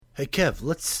Hey Kev,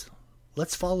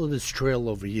 let's follow this trail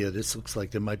over here. This looks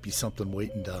like there might be something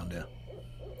waiting down there.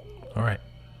 All right.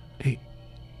 Hey,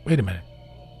 wait a minute.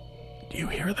 Do you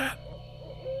hear that?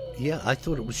 Yeah, I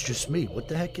thought it was just me. What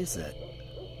the heck is that?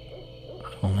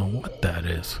 I don't know what that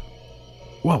is.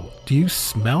 Whoa, do you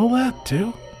smell that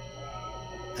too?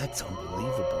 That's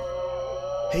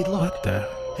unbelievable. Hey, look. What the?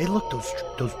 Hey, look,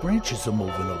 those branches are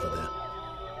moving over there.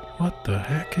 What the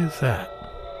heck is that?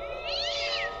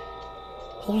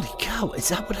 Holy cow, is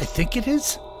that what I think it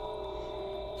is?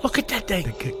 Look at that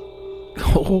thing.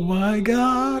 Oh my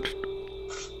God.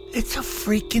 It's a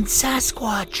freaking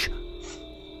Sasquatch.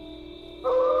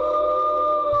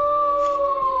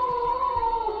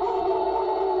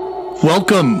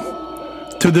 Welcome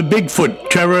to the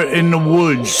Bigfoot Terror in the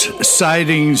Woods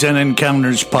Sightings and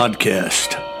Encounters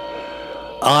podcast.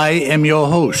 I am your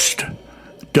host,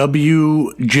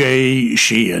 W.J.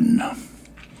 Sheehan.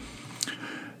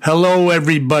 Hello,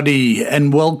 everybody,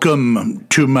 and welcome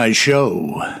to my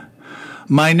show.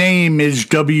 My name is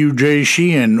W.J.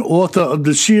 Sheehan, author of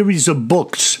the series of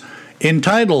books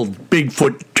entitled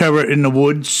Bigfoot Terror in the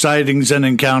Woods Sightings and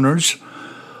Encounters.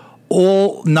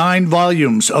 All 9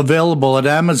 volumes available at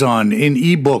Amazon in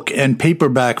ebook and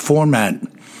paperback format.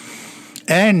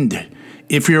 And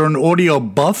if you're an audio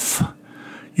buff,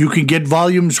 you can get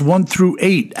volumes 1 through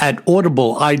 8 at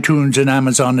Audible, iTunes, and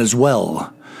Amazon as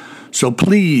well. So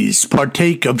please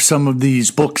partake of some of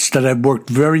these books that I've worked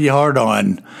very hard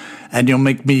on, and you'll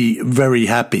make me very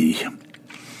happy.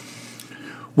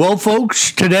 Well,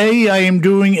 folks, today I am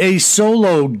doing a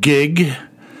solo gig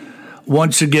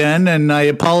once again, and I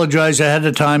apologize ahead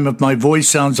of time if my voice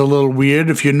sounds a little weird.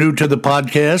 If you're new to the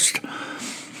podcast,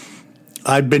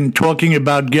 I've been talking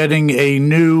about getting a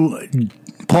new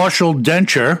partial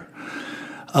denture.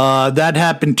 That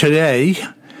happened today.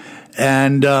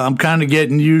 And I'm kind of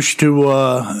getting used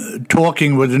to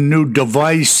talking with a new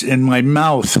device in my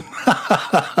mouth.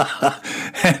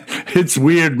 It's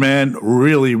weird, man.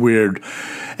 Really weird.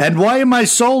 And why am I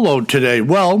solo today?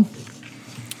 Well,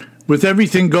 with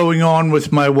everything going on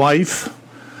with my wife,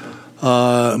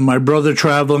 my brother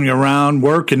traveling around,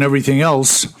 work, and everything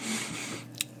else,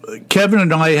 Kevin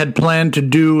and I had planned to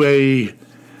do a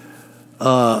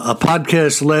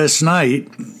podcast last night.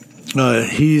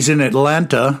 He's in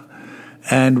Atlanta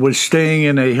and was staying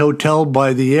in a hotel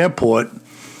by the airport.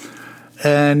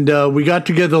 And we got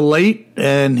together late,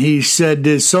 and he said,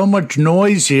 there's so much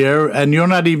noise here, and you're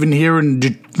not even hearing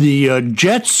the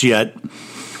jets yet.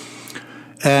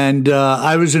 And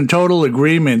I was in total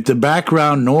agreement. The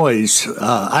background noise,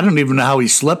 I don't even know how he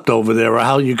slept over there or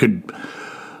how you could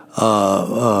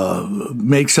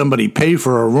make somebody pay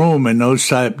for a room in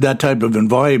that type of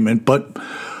environment. But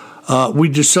we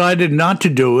decided not to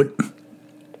do it.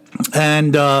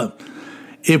 And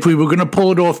if we were going to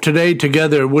pull it off today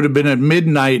together, it would have been at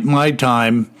midnight my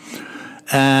time.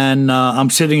 And I'm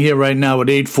sitting here right now at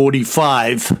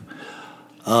 8:45.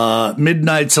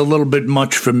 Midnight's a little bit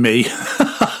much for me,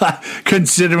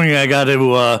 considering I got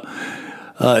to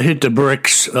hit the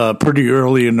bricks pretty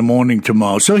early in the morning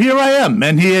tomorrow. So here I am,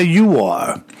 and here you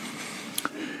are.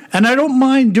 And I don't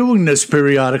mind doing this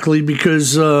periodically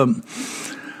because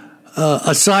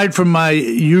aside from my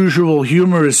usual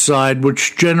humorous side,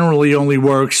 which generally only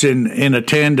works in a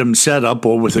tandem setup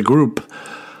or with a group,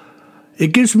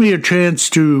 it gives me a chance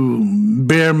to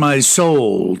bare my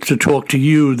soul, to talk to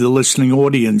you, the listening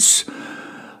audience,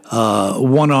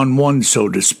 one-on-one, so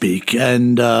to speak.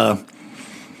 And I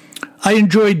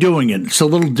enjoy doing it. It's a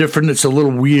little different. It's a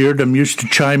little weird. I'm used to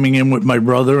chiming in with my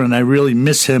brother, and I really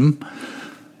miss him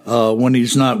when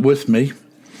he's not with me.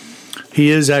 He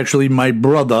is actually my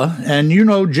brother. And,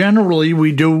 generally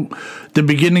we do the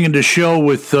beginning of the show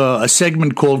with a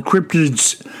segment called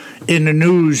Cryptids in the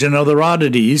News and Other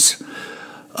Oddities.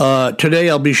 Today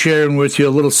I'll be sharing with you a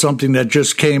little something that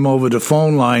just came over the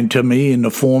phone line to me in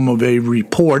the form of a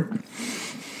report.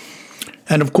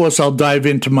 And, of course, I'll dive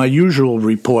into my usual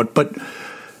report. But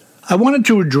I wanted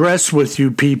to address with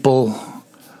you people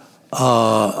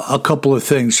a couple of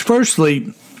things.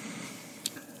 Firstly,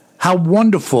 how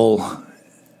wonderful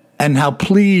and how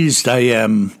pleased I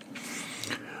am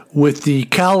with the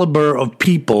caliber of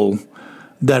people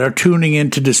that are tuning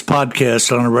into this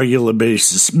podcast on a regular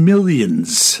basis.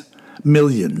 Millions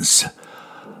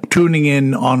tuning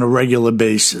in on a regular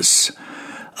basis.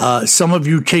 Some of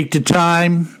you take the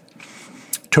time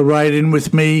to write in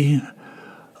with me.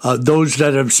 Those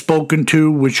that I've spoken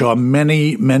to, which are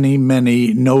many,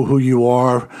 know who you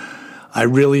are. I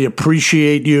really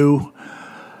appreciate you.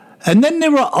 And then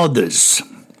there are others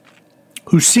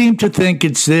who seem to think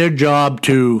it's their job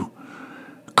to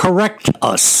correct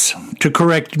us, to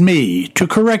correct me, to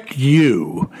correct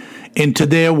you into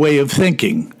their way of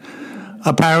thinking,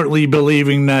 apparently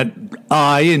believing that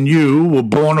I and you were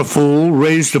born a fool,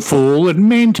 raised a fool, and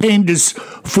maintained this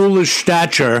foolish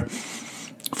stature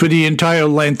for the entire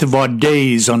length of our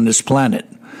days on this planet.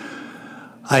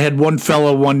 I had one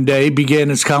fellow one day began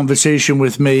his conversation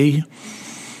with me,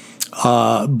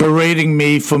 berating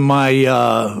me for my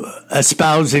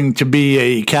espousing to be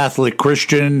a Catholic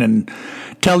Christian and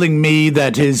telling me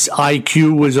that his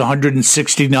IQ was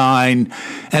 169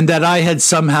 and that I had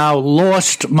somehow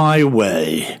lost my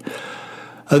way.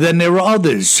 Then there are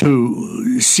others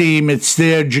who seem it's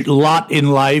their lot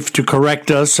in life to correct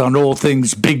us on all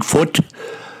things Bigfoot,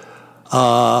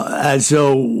 as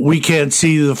though we can't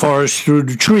see the forest through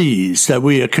the trees, that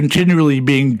we are continually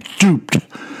being duped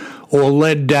or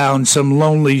led down some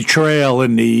lonely trail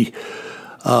in the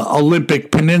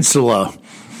Olympic Peninsula,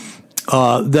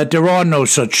 that there are no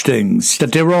such things,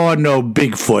 that there are no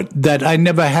Bigfoot, that I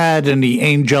never had any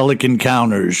angelic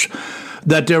encounters,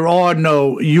 that there are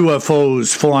no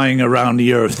UFOs flying around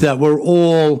the earth, that we're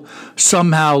all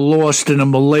somehow lost in a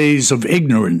malaise of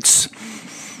ignorance.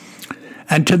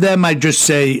 And to them I just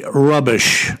say,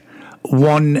 rubbish,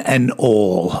 one and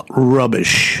all,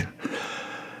 rubbish.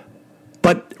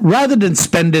 But rather than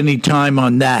spend any time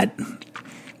on that,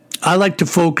 I like to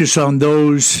focus on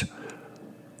those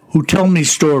who tell me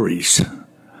stories,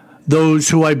 those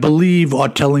who I believe are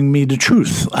telling me the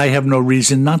truth. I have no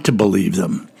reason not to believe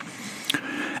them.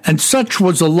 And such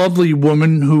was a lovely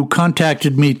woman who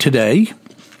contacted me today.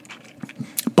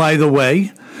 By the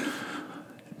way,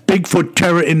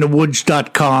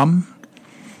 BigfootTerrorInTheWoods.com.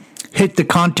 Hit the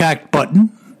contact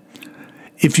button.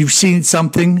 If you've seen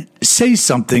something, say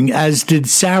something, as did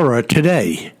Sarah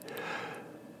today.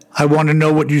 I want to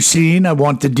know what you've seen. I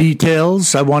want the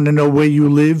details. I want to know where you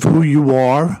live, who you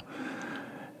are.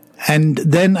 And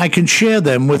then I can share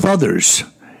them with others.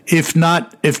 If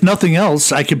nothing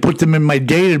else, I can put them in my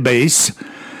database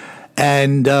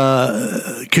and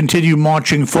continue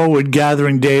marching forward,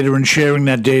 gathering data and sharing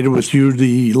that data with you,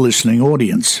 the listening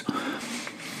audience.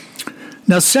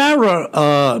 Now,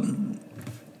 Sarah,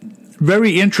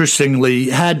 very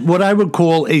interestingly, had what I would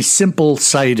call a simple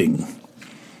sighting.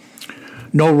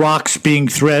 No rocks being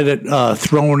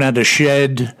thrown at a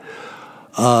shed,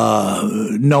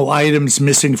 no items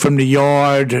missing from the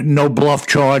yard, no bluff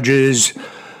charges,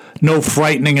 no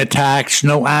frightening attacks,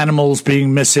 no animals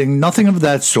being missing, nothing of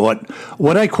that sort.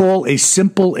 What I call a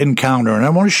simple encounter. And I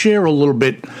want to share a little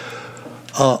bit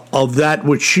of that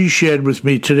which she shared with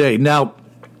me today. Now,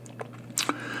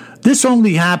 this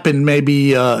only happened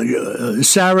maybe,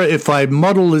 Sarah, if I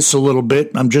muddle this a little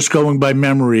bit, I'm just going by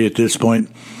memory at this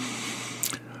point.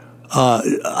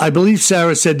 I believe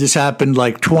Sarah said this happened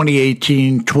like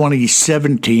 2018,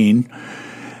 2017.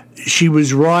 She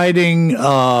was riding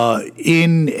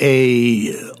in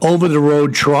a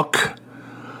over-the-road truck,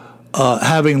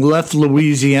 having left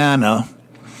Louisiana,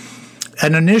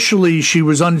 and initially she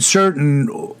was uncertain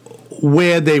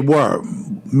where they were,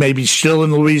 maybe still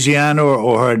in Louisiana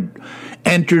or had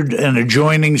entered an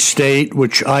adjoining state,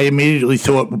 which I immediately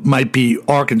thought might be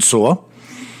Arkansas.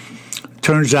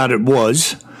 Turns out it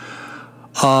was.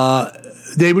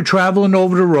 They were traveling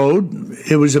over the road.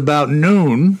 It was about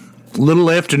noon, a little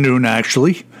after noon,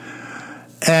 actually.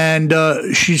 And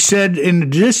she said in the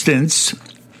distance,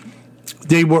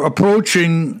 they were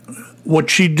approaching what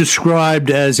she described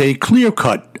as a clear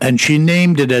cut, and she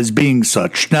named it as being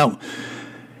such. Now,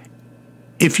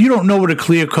 if you don't know what a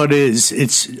clear cut is,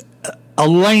 it's a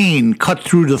lane cut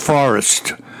through the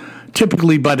forest,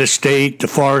 typically by the state, the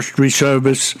Forestry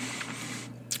Service.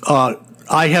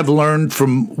 I have learned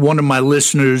from one of my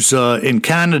listeners in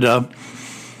Canada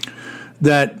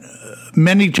that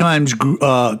many times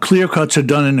clear cuts are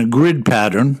done in a grid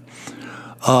pattern.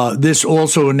 This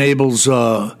also enables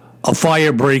a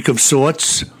fire break of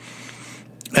sorts,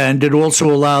 and it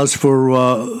also allows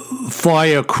for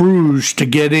fire crews to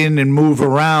get in and move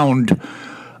around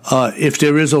if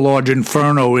there is a large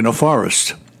inferno in a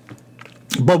forest.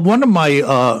 But one of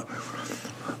my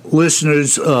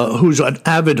listeners, who's an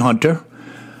avid hunter,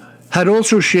 had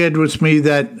also shared with me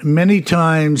that many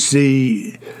times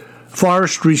the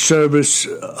Forestry Service,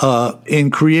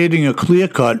 in creating a clear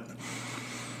cut,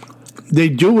 they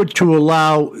do it to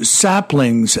allow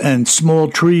saplings and small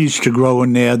trees to grow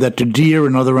in there that the deer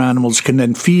and other animals can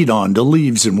then feed on, the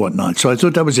leaves and whatnot. So I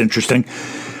thought that was interesting.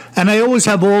 And I always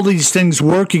have all these things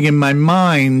working in my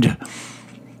mind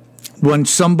when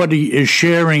somebody is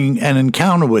sharing an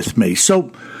encounter with me.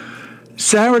 So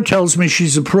Sarah tells me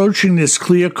she's approaching this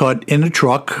clear cut in a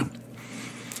truck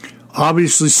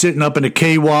obviously sitting up in a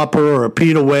K-Whopper or a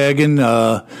Peter wagon.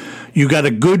 You got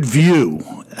a good view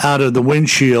out of the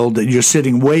windshield, and you're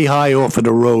sitting way high off of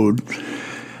the road.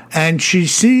 And she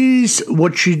sees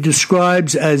what she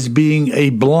describes as being a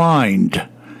blind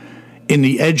in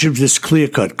the edge of this clear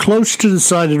cut, close to the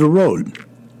side of the road.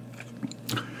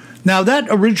 Now, that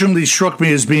originally struck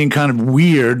me as being kind of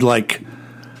weird, like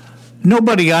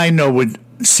nobody I know would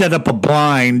set up a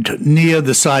blind near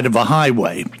the side of a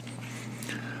highway.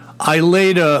 I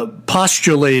later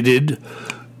postulated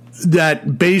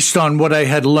that based on what I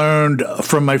had learned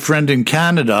from my friend in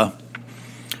Canada,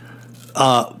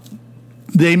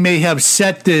 they may have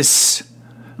set this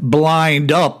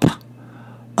blind up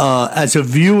as a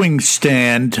viewing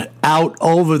stand out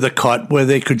over the cut where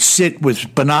they could sit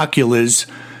with binoculars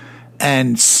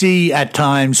and see at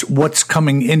times what's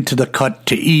coming into the cut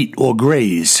to eat or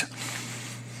graze.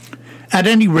 At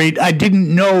any rate, I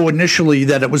didn't know initially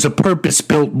that it was a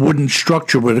purpose-built wooden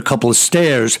structure with a couple of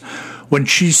stairs. When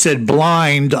she said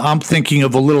blind, I'm thinking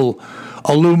of a little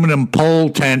aluminum pole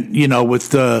tent, with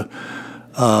the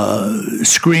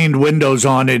screened windows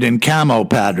on it in camo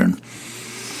pattern.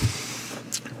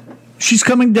 She's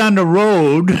coming down the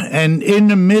road, and in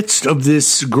the midst of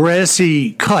this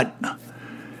grassy cut,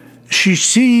 she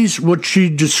sees what she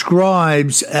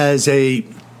describes as a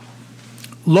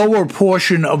lower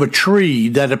portion of a tree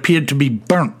that appeared to be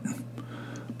burnt,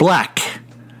 black,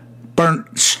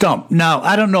 burnt stump. Now,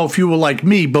 I don't know if you were like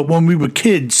me, but when we were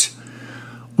kids,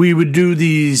 we would do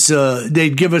these,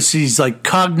 they'd give us these like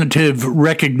cognitive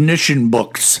recognition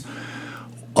books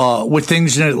with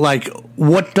things in it like,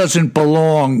 what doesn't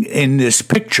belong in this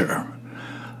picture?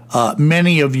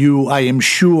 Many of you, I am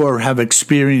sure, have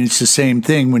experienced the same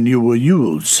thing when you were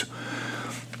youths.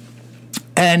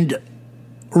 And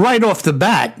right off the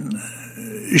bat,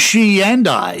 she and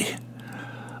I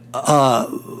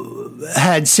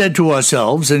had said to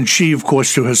ourselves, and she, of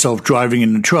course, to herself driving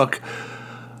in the truck,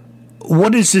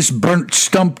 what is this burnt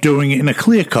stump doing in a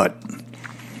clear cut?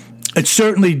 It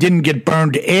certainly didn't get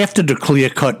burned after the clear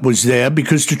cut was there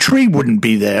because the tree wouldn't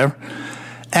be there.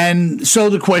 And so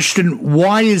the question,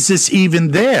 why is this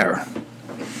even there?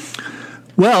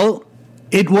 Well,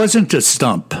 it wasn't a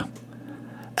stump.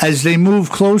 As they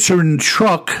move closer in the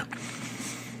truck,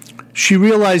 she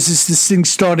realizes this thing's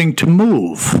starting to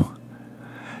move.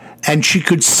 And she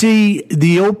could see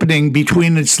the opening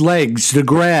between its legs, the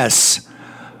grass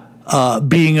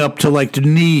being up to like the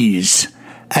knees.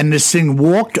 And this thing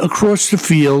walked across the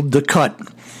field, the cut,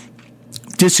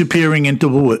 disappearing into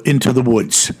the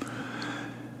woods.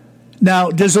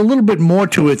 Now, there's a little bit more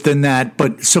to it than that,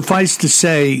 but suffice to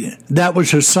say, that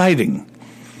was her sighting.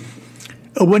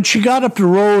 When she got up the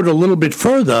road a little bit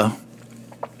further,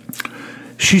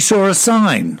 she saw a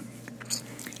sign.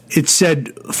 It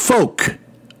said, Folk,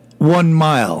 1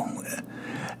 mile.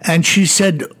 And she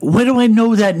said, where do I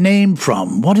know that name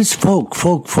from? What is Folk?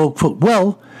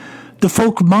 Well, the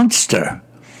Folk monster.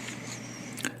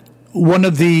 One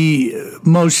of the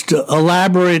most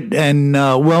elaborate and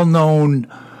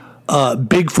well-known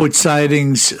Bigfoot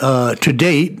sightings to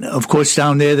date. Of course,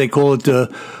 down there they call it the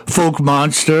Folk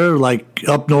monster. Like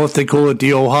up north they call it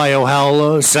the Ohio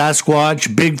howler,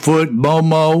 Sasquatch, Bigfoot,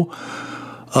 Momo,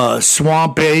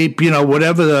 swamp ape.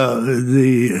 Whatever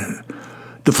the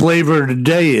flavor of the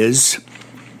day is.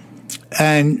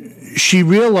 And she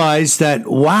realized that,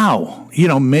 wow,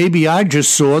 maybe I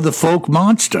just saw the Folk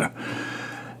monster.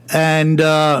 And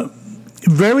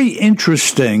very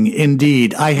interesting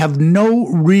indeed. I have no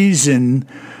reason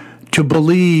to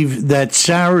believe that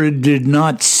Sarah did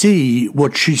not see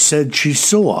what she said she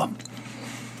saw.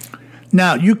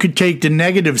 Now, you could take the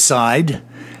negative side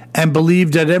and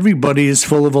believe that everybody is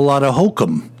full of a lot of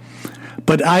hokum,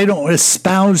 but I don't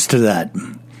espouse to that.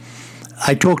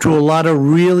 I talk to a lot of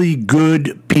really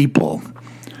good people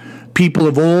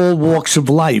of all walks of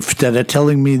life that are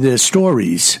telling me their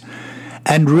stories,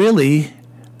 and really,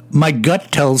 my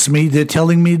gut tells me they're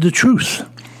telling me the truth.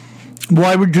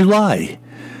 Why would you lie?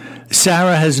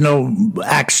 Sarah has no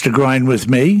axe to grind with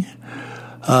me.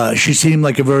 She seemed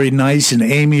like a very nice and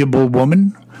amiable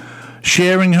woman,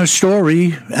 sharing her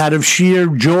story out of sheer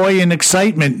joy and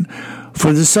excitement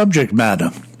for the subject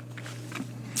matter.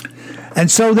 And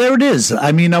so there it is.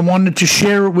 I wanted to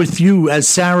share it with you as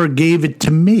Sarah gave it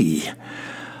to me.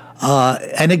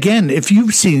 And again, if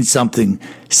you've seen something,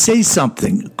 say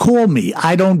something. Call me.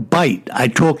 I don't bite. I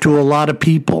talk to a lot of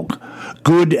people,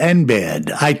 good and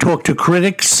bad. I talk to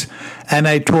critics, and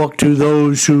I talk to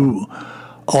those who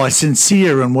are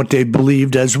sincere in what they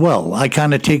believed as well. I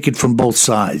kind of take it from both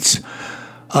sides.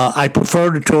 I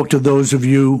prefer to talk to those of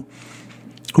you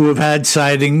who have had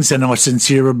sightings and are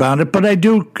sincere about it, but I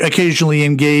do occasionally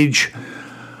engage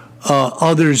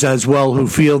others as well who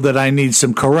feel that I need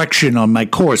some correction on my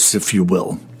course, if you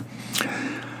will.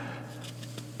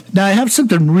 Now, I have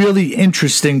something really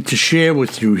interesting to share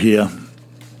with you here,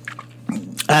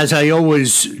 as I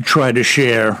always try to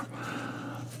share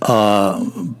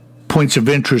points of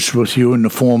interest with you in the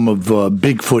form of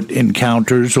Bigfoot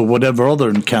encounters or whatever other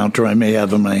encounter I may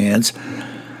have in my hands.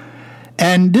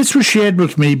 And this was shared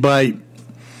with me by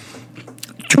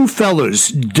two fellas,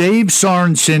 Dave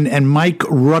Sorensen and Mike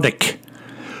Ruddick,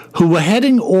 who were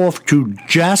heading off to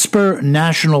Jasper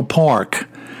National Park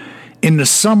in the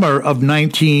summer of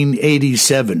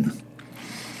 1987.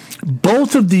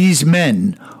 Both of these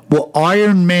men were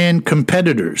Ironman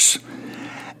competitors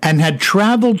and had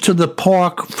traveled to the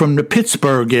park from the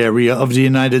Pittsburgh area of the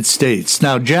United States.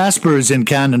 Now, Jasper is in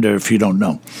Canada, if you don't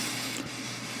know.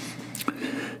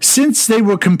 Since they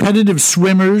were competitive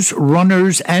swimmers,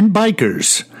 runners, and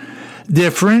bikers,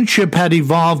 their friendship had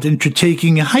evolved into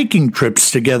taking hiking trips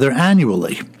together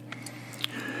annually.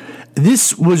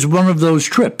 This was one of those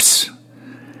trips.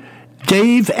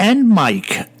 Dave and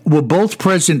Mike were both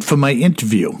present for my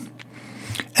interview,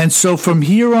 and so from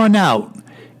here on out,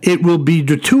 it will be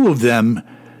the two of them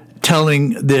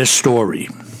telling their story.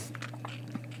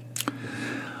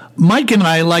 Mike and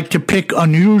I like to pick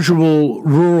unusual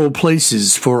rural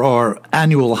places for our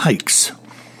annual hikes.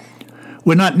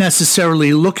 We're not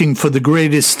necessarily looking for the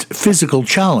greatest physical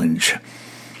challenge,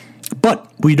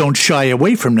 but we don't shy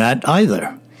away from that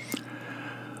either.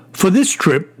 For this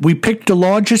trip, we picked the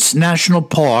largest national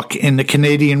park in the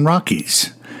Canadian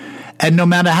Rockies, and no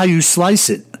matter how you slice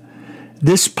it,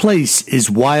 this place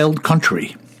is wild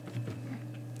country.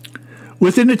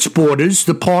 Within its borders,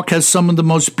 the park has some of the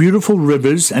most beautiful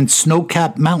rivers and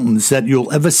snow-capped mountains that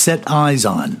you'll ever set eyes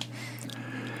on,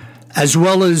 as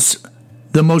well as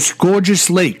the most gorgeous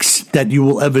lakes that you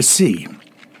will ever see,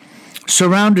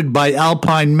 surrounded by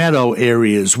alpine meadow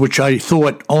areas which I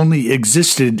thought only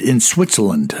existed in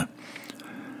Switzerland.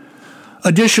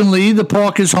 Additionally, the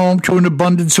park is home to an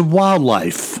abundance of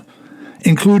wildlife,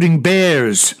 including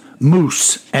bears,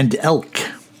 moose, and elk.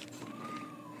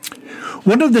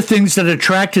 One of the things that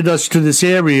attracted us to this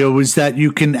area was that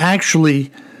you can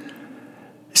actually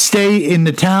stay in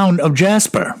the town of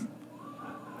Jasper.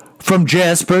 From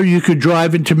Jasper, you could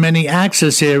drive into many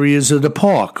access areas of the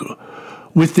park,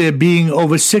 with there being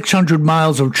over 600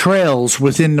 miles of trails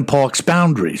within the park's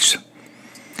boundaries.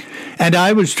 And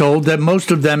I was told that most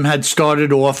of them had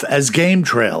started off as game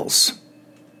trails.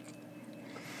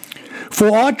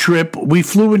 For our trip, we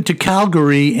flew into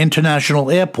Calgary International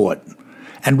Airport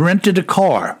and rented a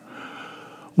car,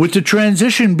 with the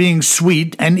transition being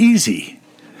sweet and easy.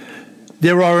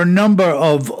 There are a number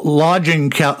of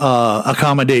lodging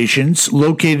accommodations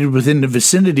located within the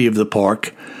vicinity of the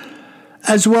park,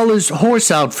 as well as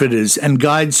horse outfitters and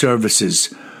guide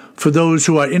services for those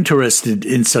who are interested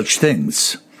in such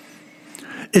things.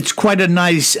 It's quite a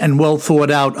nice and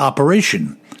well-thought-out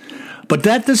operation, but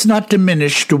that does not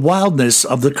diminish the wildness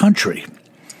of the country.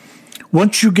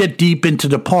 Once you get deep into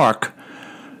the park,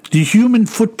 the human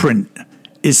footprint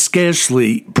is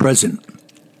scarcely present.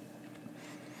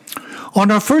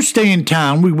 On our first day in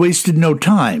town, we wasted no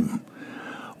time.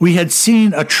 We had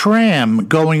seen a tram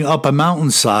going up a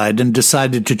mountainside and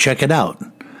decided to check it out.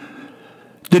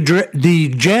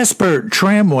 The Jasper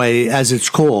Tramway, as it's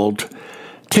called,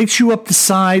 takes you up the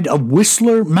side of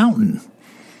Whistler Mountain,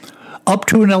 up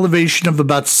to an elevation of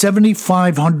about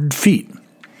 7,500 feet.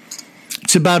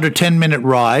 It's about a 10-minute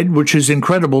ride, which is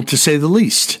incredible to say the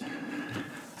least.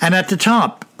 And at the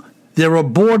top, there are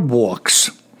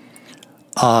boardwalks.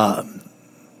 I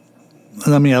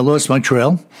lost my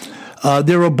trail.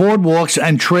 There are boardwalks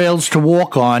and trails to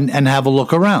walk on and have a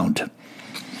look around.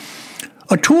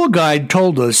 A tour guide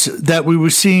told us that we were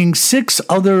seeing 6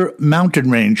 other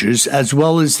mountain ranges as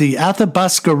well as the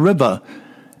Athabasca River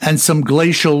and some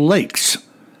glacial lakes.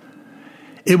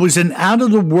 It was an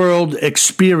out-of-the-world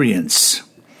experience,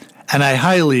 and I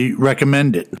highly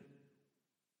recommend it.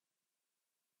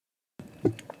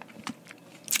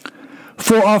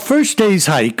 For our first day's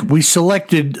hike, we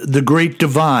selected the Great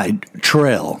Divide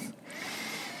Trail.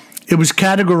 It was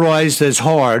categorized as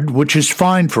hard, which is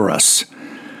fine for us.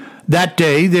 That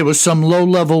day, there were some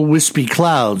low-level wispy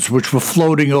clouds which were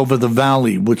floating over the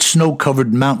valley with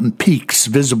snow-covered mountain peaks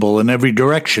visible in every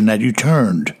direction that you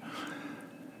turned.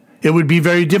 It would be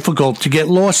very difficult to get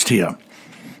lost here,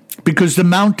 because the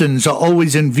mountains are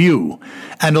always in view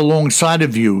and alongside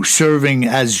of you, serving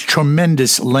as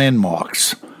tremendous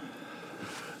landmarks.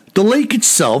 The lake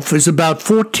itself is about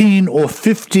 14 or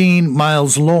 15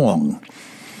 miles long,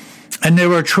 and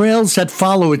there are trails that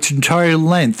follow its entire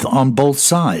length on both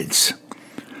sides.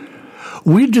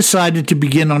 We decided to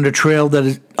begin on a trail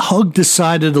that hugged the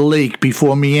side of the lake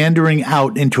before meandering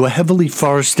out into a heavily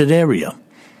forested area.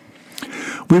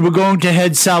 We were going to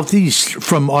head southeast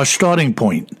from our starting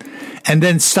point and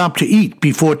then stop to eat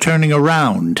before turning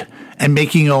around and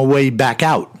making our way back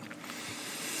out.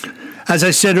 As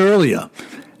I said earlier,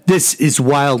 this is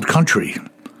wild country.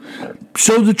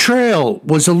 So the trail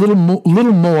was a little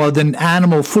more than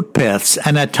animal footpaths,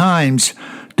 and at times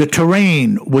the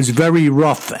terrain was very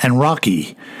rough and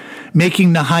rocky,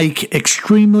 making the hike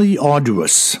extremely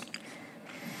arduous.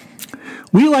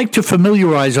 We like to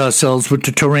familiarize ourselves with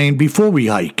the terrain before we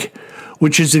hike,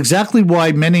 which is exactly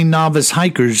why many novice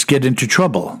hikers get into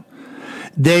trouble.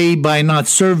 They, by not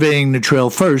surveying the trail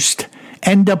first,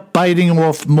 end up biting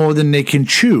off more than they can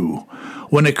chew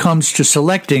when it comes to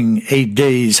selecting a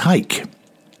day's hike.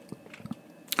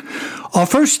 Our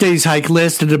first day's hike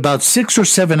lasted about 6 or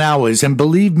 7 hours, and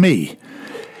believe me,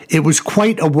 it was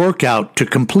quite a workout to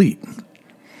complete.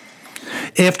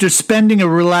 After spending a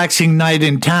relaxing night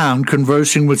in town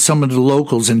conversing with some of the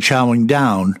locals and chowing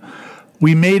down,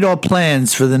 we made our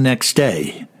plans for the next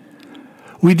day.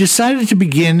 We decided to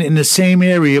begin in the same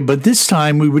area, but this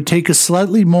time we would take a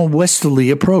slightly more westerly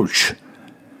approach.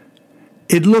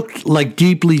 It looked like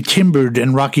deeply timbered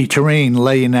and rocky terrain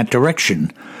lay in that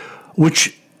direction,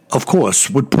 which, of course,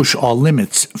 would push our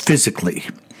limits physically.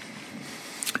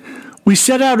 We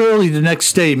set out early the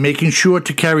next day, making sure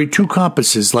to carry 2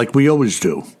 compasses like we always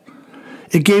do.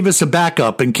 It gave us a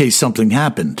backup in case something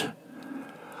happened.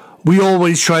 We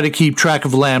always try to keep track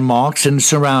of landmarks and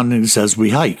surroundings as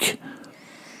we hike,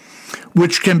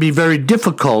 which can be very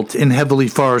difficult in heavily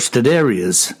forested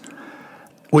areas,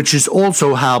 which is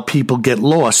also how people get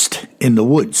lost in the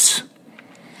woods.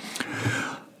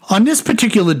 On this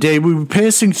particular day, we were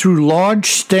passing through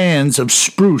large stands of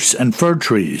spruce and fir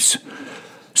trees,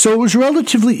 so it was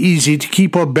relatively easy to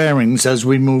keep our bearings as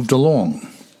we moved along.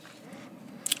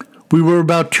 We were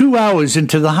about 2 hours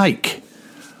into the hike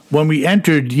when we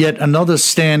entered yet another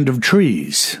stand of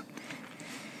trees.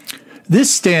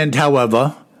 This stand,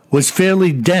 however, was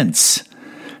fairly dense,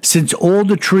 since all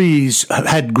the trees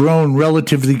had grown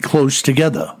relatively close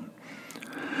together.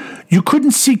 You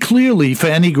couldn't see clearly for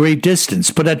any great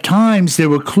distance, but at times there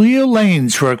were clear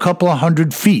lanes for a couple of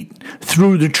 100 feet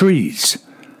through the trees.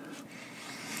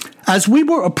 As we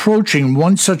were approaching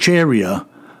one such area,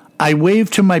 I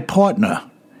waved to my partner,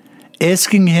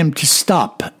 asking him to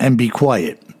stop and be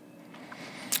quiet.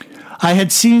 I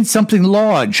had seen something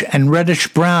large and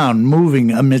reddish-brown moving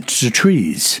amidst the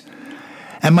trees,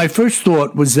 and my first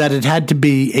thought was that it had to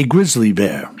be a grizzly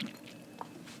bear.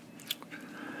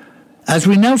 As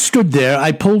we now stood there,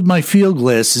 I pulled my field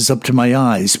glasses up to my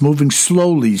eyes, moving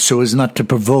slowly so as not to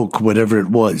provoke whatever it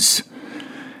was.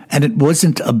 And it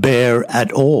wasn't a bear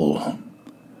at all.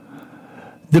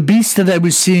 The beast that I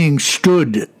was seeing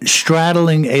stood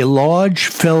straddling a large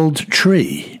felled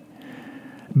tree.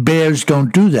 Bears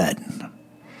don't do that.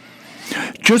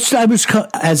 Just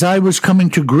as I was coming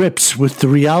to grips with the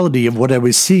reality of what I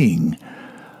was seeing,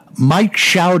 Mike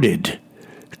shouted,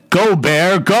 "Go,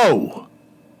 bear, go!"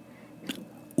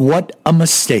 What a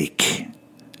mistake.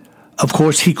 Of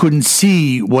course, he couldn't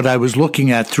see what I was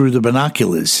looking at through the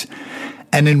binoculars,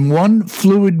 and in one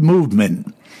fluid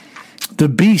movement, the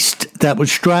beast that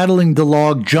was straddling the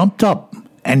log jumped up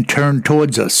and turned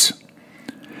towards us.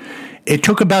 It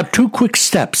took about 2 quick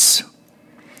steps.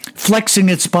 Flexing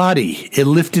its body, it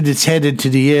lifted its head into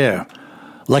the air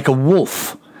like a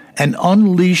wolf and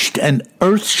unleashed an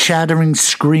earth-shattering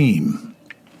scream.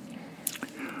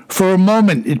 For a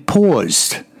moment it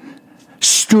paused,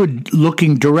 stood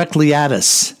looking directly at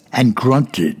us, and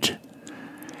grunted.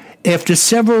 After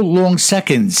several long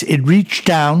seconds, it reached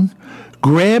down,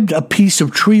 grabbed a piece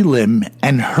of tree limb,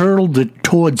 and hurled it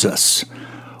towards us,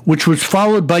 which was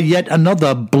followed by yet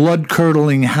another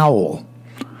blood-curdling howl.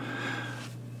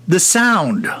 The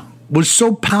sound was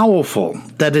so powerful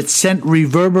that it sent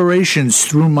reverberations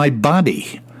through my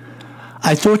body.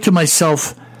 I thought to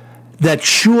myself that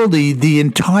surely the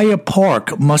entire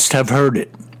park must have heard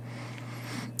it.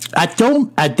 At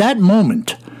that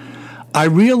moment, I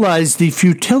realized the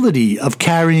futility of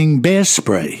carrying bear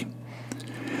spray.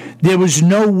 There was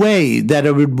no way that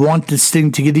I would want this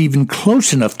thing to get even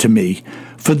close enough to me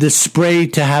for the spray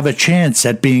to have a chance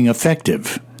at being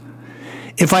effective.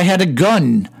 If I had a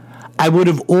gun, I would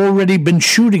have already been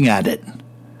shooting at it.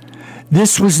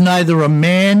 This was neither a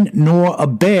man nor a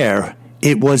bear.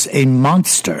 It was a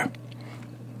monster.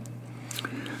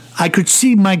 I could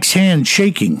see Mike's hand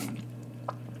shaking.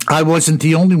 I wasn't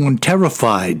the only one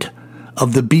terrified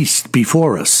of the beast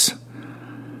before us.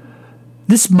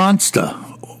 This monster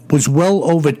was well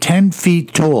over 10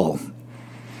 feet tall,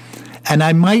 and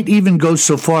I might even go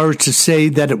so far as to say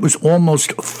that it was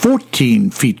almost 14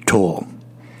 feet tall.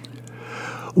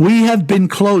 We have been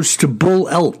close to bull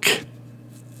elk,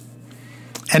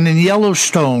 and in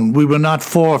Yellowstone we were not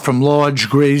far from large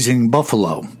grazing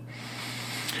buffalo.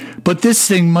 But this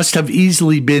thing must have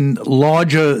easily been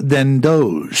larger than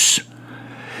those.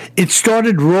 It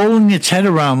started rolling its head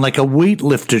around like a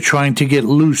weightlifter trying to get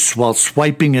loose while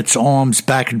swiping its arms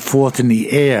back and forth in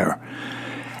the air.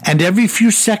 And every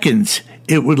few seconds,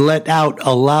 it would let out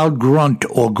a loud grunt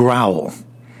or growl.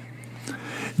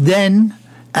 Then,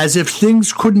 as if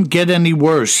things couldn't get any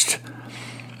worse,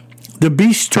 the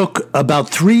beast took about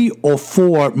 3 or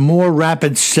 4 more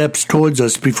rapid steps towards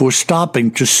us before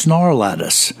stopping to snarl at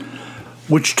us,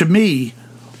 which to me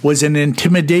was an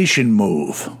intimidation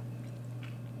move.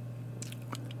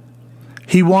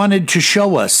 He wanted to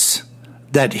show us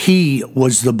that he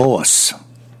was the boss.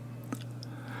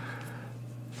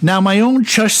 Now, my own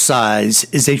chest size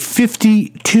is a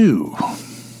 52.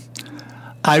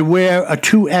 I wear a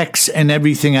 2X in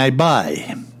everything I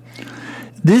buy.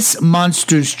 This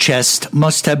monster's chest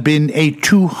must have been a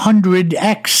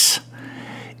 200X.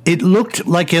 It looked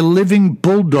like a living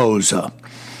bulldozer,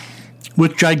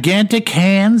 with gigantic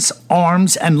hands,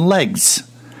 arms, and legs.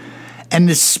 And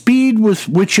the speed with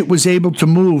which it was able to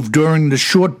move during the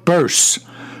short bursts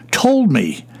told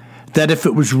me that if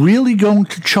it was really going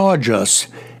to charge us,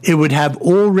 it would have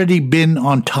already been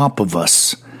on top of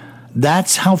us.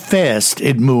 That's how fast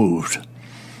it moved.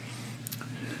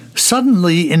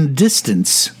 Suddenly, in the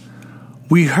distance,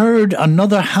 we heard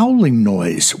another howling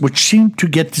noise which seemed to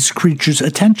get this creature's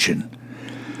attention.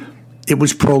 It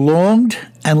was prolonged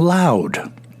and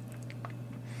loud.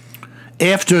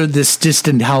 After this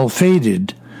distant howl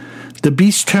faded, the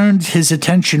beast turned his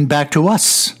attention back to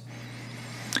us.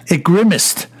 It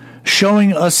grimaced,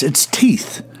 showing us its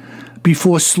teeth,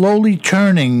 before slowly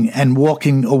turning and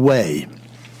walking away.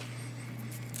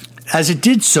 As it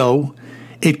did so,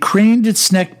 it craned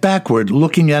its neck backward,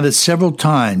 looking at us several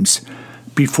times,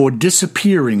 before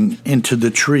disappearing into the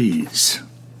trees.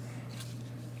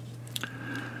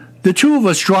 The two of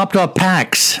us dropped our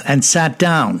packs and sat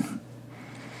down.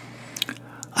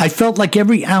 I felt like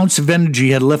every ounce of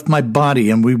energy had left my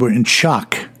body and we were in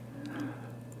shock.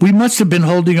 We must have been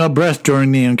holding our breath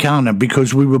during the encounter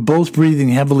because we were both breathing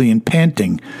heavily and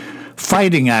panting,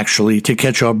 fighting actually to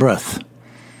catch our breath.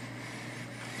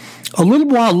 A little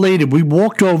while later, we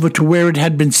walked over to where it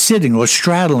had been sitting, or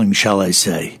straddling, shall I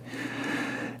say.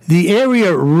 The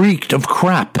area reeked of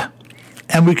crap,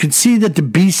 and we could see that the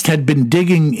beast had been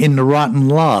digging in the rotten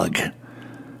log.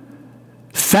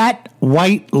 Fat,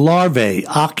 white larvae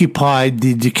occupied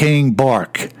the decaying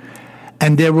bark,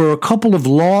 and there were a couple of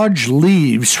large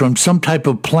leaves from some type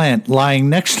of plant lying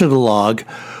next to the log,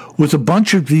 with a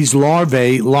bunch of these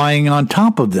larvae lying on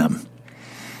top of them.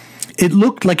 It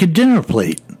looked like a dinner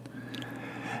plate.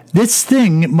 This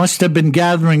thing must have been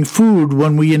gathering food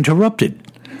when we interrupted,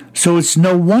 so it's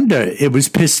no wonder it was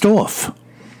pissed off.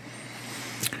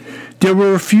 There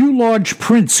were a few large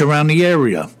prints around the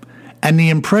area, and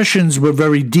the impressions were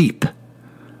very deep.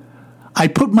 I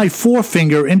put my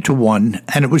forefinger into one,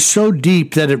 and it was so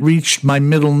deep that it reached my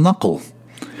middle knuckle.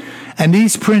 And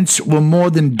these prints were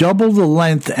more than double the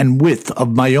length and width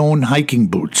of my own hiking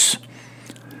boots.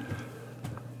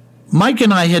 Mike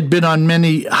and I had been on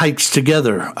many hikes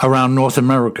together around North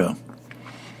America.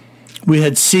 We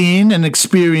had seen and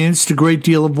experienced a great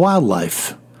deal of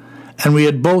wildlife, and we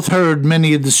had both heard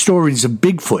many of the stories of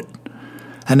Bigfoot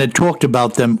and had talked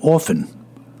about them often.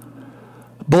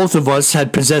 Both of us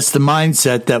had possessed the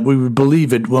mindset that we would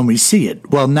believe it when we see it.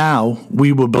 Well, now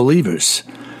we were believers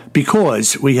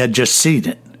because we had just seen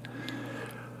it.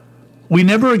 We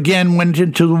never again went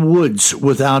into the woods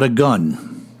without a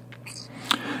gun.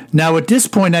 Now, at this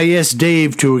point, I asked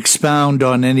Dave to expound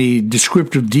on any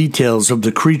descriptive details of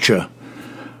the creature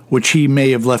which he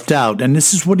may have left out, and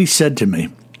this is what he said to me.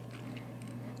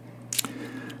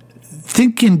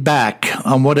 Thinking back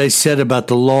on what I said about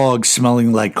the log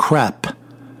smelling like crap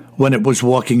when it was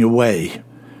walking away,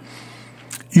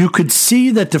 you could see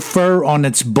that the fur on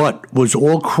its butt was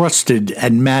all crusted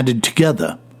and matted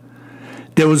together.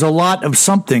 There was a lot of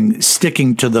something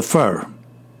sticking to the fur.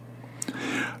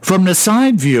 From the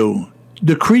side view,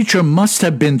 the creature must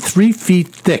have been 3 feet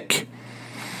thick,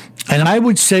 and I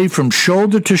would say from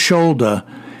shoulder to shoulder,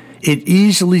 it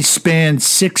easily spanned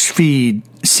 6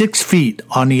 feet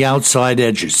on the outside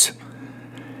edges.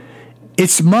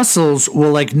 Its muscles were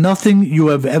like nothing you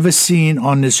have ever seen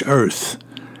on this earth,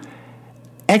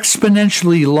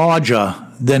 exponentially larger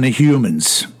than a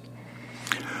human's.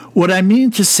 What I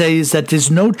mean to say is that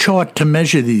there's no chart to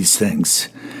measure these things.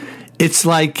 It's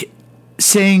like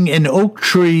saying an oak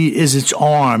tree is its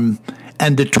arm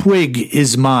and the twig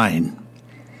is mine.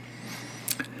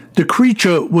 The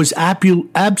creature was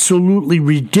absolutely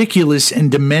ridiculous in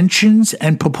dimensions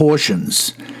and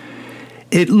proportions.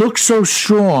 It looked so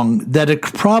strong that it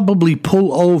could probably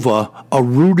pull over a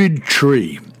rooted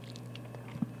tree.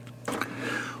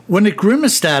 When it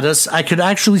grimaced at us, I could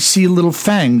actually see little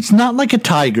fangs, not like a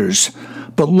tiger's,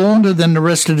 but longer than the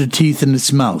rest of the teeth in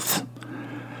its mouth.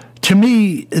 To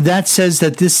me, that says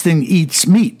that this thing eats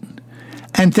meat.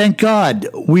 And thank God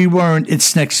we weren't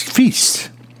its next feast.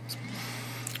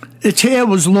 Its hair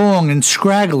was long and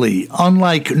scraggly,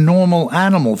 unlike normal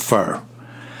animal fur,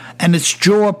 and its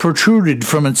jaw protruded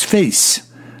from its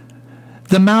face.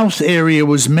 The mouth area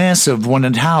was massive when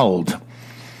it howled.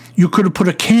 You could have put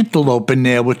a cantaloupe in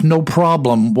there with no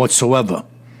problem whatsoever.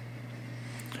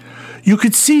 You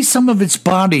could see some of its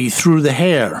body through the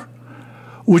hair,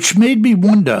 which made me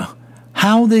wonder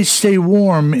how they stay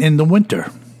warm in the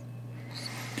winter.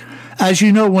 As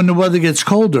you know, when the weather gets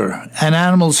colder, an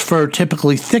animal's fur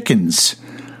typically thickens,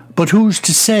 but who's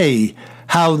to say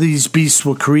how these beasts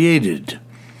were created?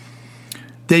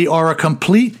 They are a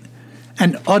complete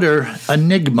and utter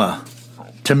enigma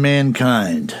to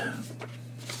mankind.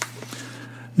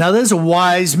 Now, there's a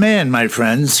wise man, my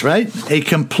friends, right? A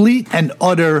complete and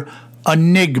utter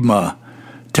enigma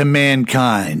to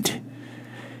mankind.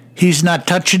 He's not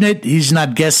touching it. He's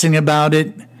not guessing about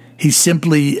it. He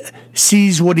simply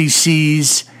sees what he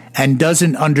sees and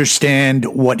doesn't understand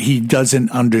what he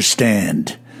doesn't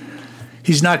understand.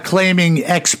 He's not claiming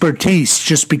expertise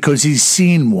just because he's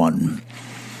seen one.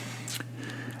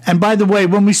 And by the way,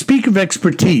 when we speak of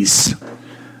expertise,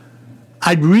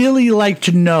 I'd really like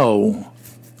to know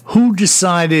who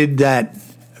decided that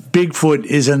Bigfoot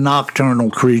is a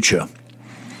nocturnal creature.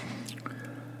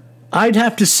 I'd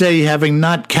have to say, having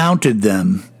not counted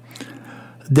them,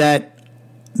 that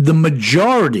the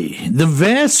majority, the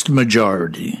vast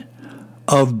majority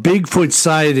of Bigfoot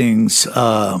sightings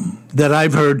that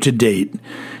I've heard to date,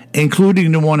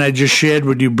 including the one I just shared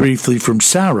with you briefly from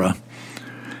Sarah,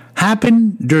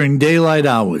 happen during daylight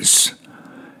hours,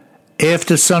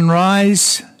 after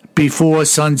sunrise, before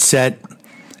sunset,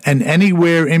 and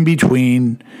anywhere in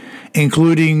between,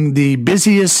 including the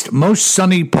busiest, most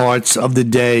sunny parts of the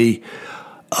day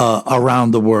around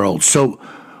the world. So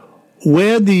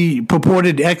where the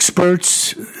purported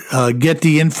experts get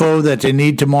the info that they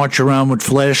need to march around with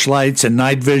flashlights and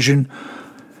night vision,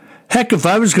 heck, if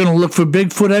I was going to look for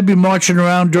Bigfoot, I'd be marching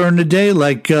around during the day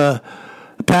like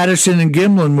Patterson and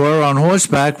Gimlin were on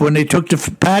horseback when they took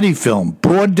the Patty film.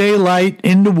 Broad daylight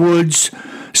in the woods,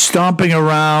 stomping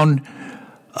around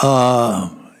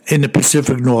in the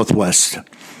Pacific Northwest.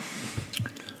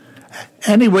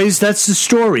 Anyways, that's the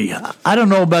story. I don't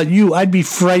know about you. I'd be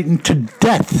frightened to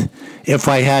death if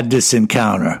I had this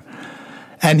encounter.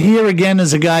 And here again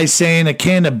is a guy saying a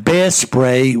can of bear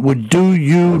spray would do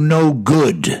you no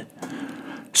good.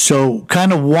 So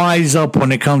kind of wise up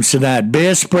when it comes to that.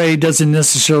 Bear spray doesn't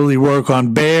necessarily work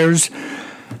on bears,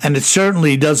 and it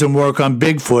certainly doesn't work on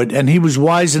Bigfoot. And he was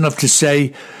wise enough to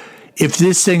say if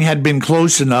this thing had been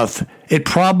close enough, it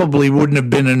probably wouldn't have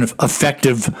been an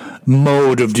effective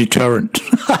mode of deterrent,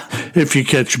 if you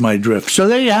catch my drift. So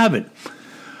there you have it.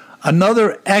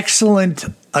 Another excellent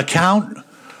account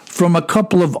from a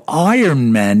couple of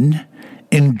Iron Men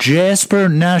in Jasper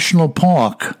National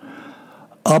Park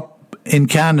up in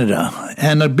Canada.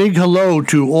 And a big hello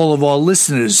to all of our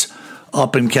listeners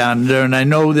up in Canada. And I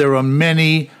know there are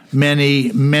many,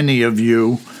 many, many of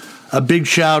you. A big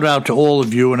shout out to all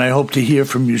of you, and I hope to hear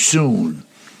from you soon.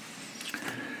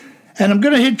 And I'm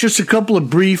going to hit just a couple of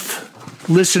brief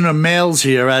listener mails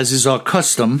here, as is our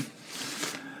custom.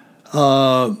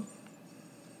 Cutting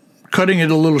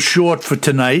it a little short for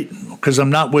tonight, because I'm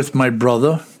not with my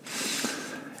brother.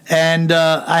 And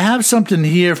I have something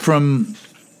here from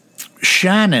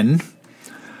Shannon,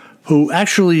 who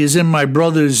actually is in my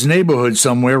brother's neighborhood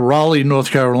somewhere, Raleigh,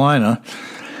 North Carolina.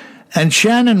 And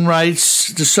Shannon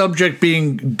writes, the subject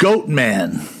being Goat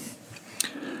Man.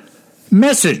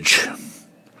 Message.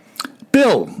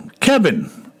 Bill,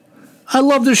 Kevin, I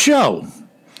love the show.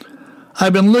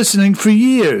 I've been listening for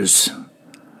years.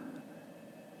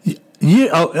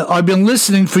 I've been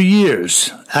listening for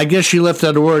years. I guess she left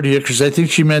out a word here because I think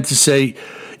she meant to say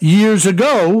years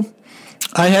ago,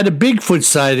 I had a Bigfoot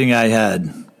sighting I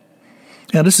had.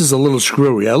 Now, this is a little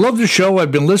screwy. I love the show.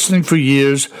 I've been listening for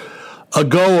years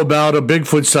ago about a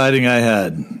Bigfoot sighting I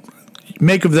had.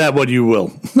 Make of that what you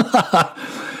will.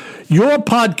 Your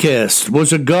podcast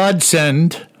was a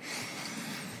godsend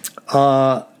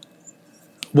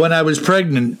when I was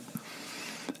pregnant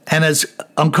and as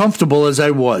uncomfortable as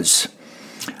I was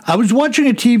watching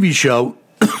a TV show,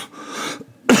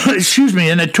 excuse me,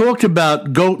 and it talked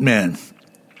about Goatman.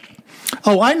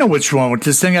 Oh, I know what's wrong with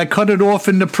this thing. I cut it off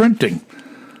in the printing.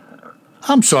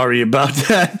 I'm sorry about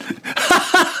that.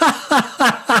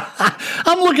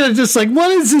 I'm looking at this like,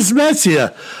 what is this mess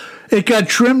here? It got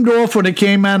trimmed off when it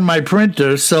came out of my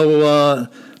printer, so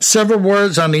several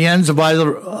words on the ends of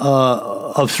either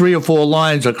of 3 or 4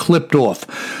 lines are clipped off.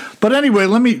 But anyway,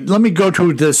 let me go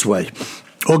to it this way,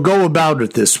 or go about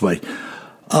it this way.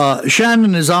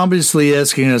 Shannon is obviously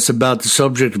asking us about the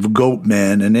subject of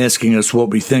Goatman and asking us what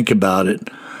we think about it.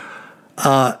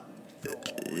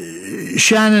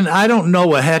 Shannon, I don't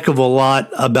know a heck of a lot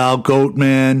about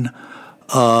Goatman.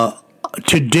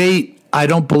 To date, I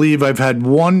don't believe I've had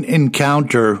one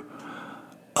encounter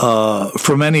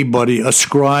from anybody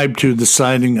ascribed to the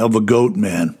sighting of a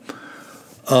Goatman.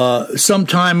 Some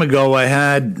time ago, I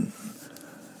had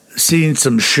seen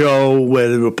some show where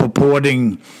they were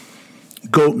purporting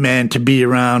Goatman to be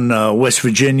around West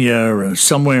Virginia or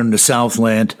somewhere in the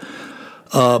Southland.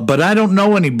 But I don't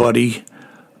know anybody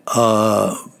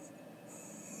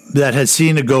that has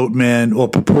seen a Goatman or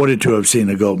purported to have seen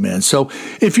a Goatman. So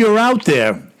if you're out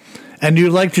there and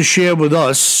you'd like to share with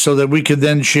us so that we could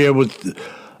then share with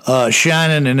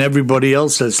Shannon and everybody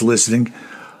else that's listening,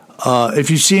 if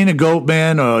you've seen a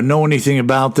Goatman or know anything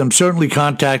about them, certainly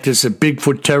contact us at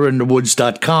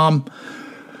BigfootTerrorInTheWoods.com.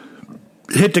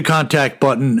 Hit the contact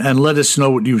button and let us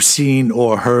know what you've seen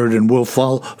or heard, and we'll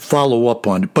follow up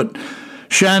on it. But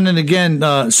Shannon,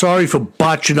 again, sorry for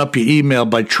botching up your email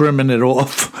by trimming it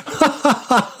off.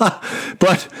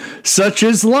 But such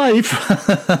is life.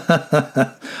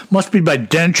 Must be my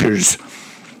dentures,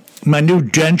 my new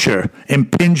denture,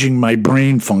 impinging my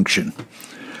brain function.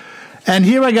 And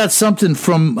here I got something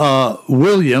from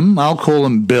William. I'll call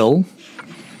him Bill.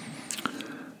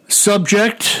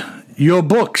 Subject, your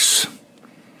books.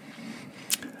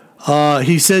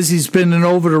 He says he's been an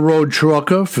over-the-road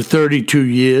trucker for 32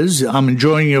 years. I'm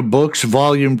enjoying your books,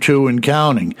 Volume 2 and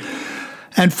counting.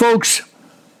 And folks,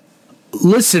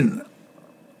 listen,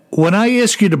 when I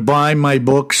ask you to buy my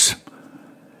books,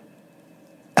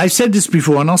 I said this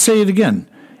before and I'll say it again.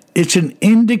 It's an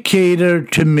indicator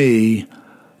to me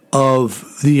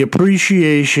of the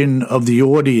appreciation of the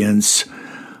audience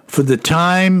for the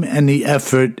time and the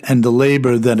effort and the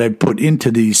labor that I put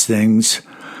into these things.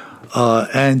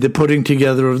 And the putting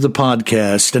together of the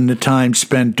podcast and the time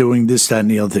spent doing this, that,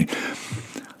 and the other thing.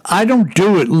 I don't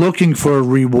do it looking for a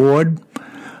reward,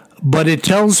 but it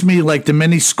tells me, like the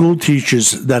many school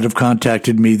teachers that have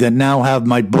contacted me that now have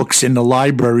my books in the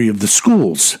library of the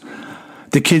schools.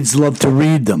 The kids love to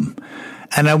read them.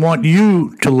 And I want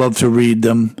you to love to read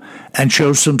them and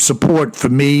show some support for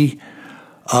me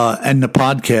and the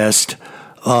podcast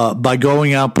by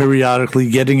going out periodically,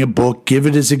 getting a book, give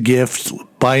it as a gift,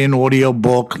 buy an audio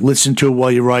book, listen to it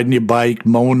while you're riding your bike,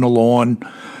 mowing the lawn,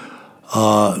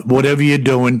 whatever you're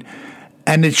doing.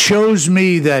 And it shows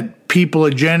me that people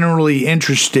are generally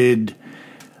interested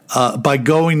by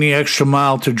going the extra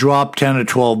mile to drop 10 or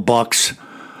 12 bucks.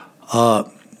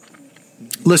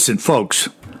 Listen, folks,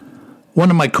 one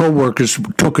of my coworkers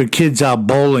took her kids out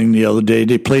bowling the other day.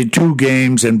 They played 2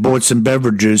 games and bought some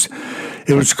beverages.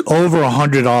 It was over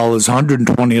 $100,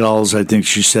 $120, I think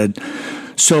she said.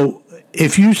 So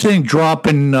if you think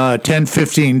dropping $10,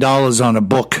 $15 on a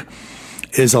book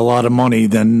is a lot of money,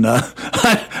 then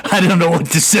I don't know what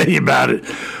to say about it.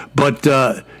 But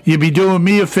you'd be doing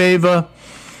me a favor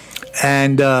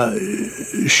and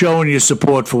showing your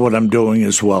support for what I'm doing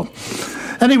as well.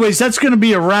 Anyways, that's going to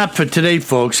be a wrap for today,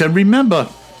 folks. And remember,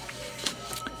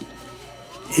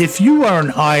 if you are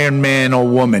an Iron Man or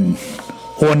woman,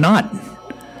 or not,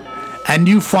 and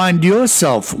you find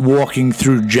yourself walking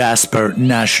through Jasper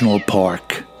National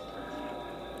Park,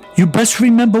 you best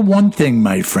remember one thing,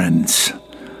 my friends.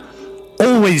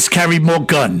 Always carry more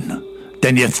gun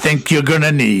than you think you're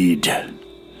gonna need.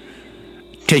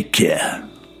 Take care.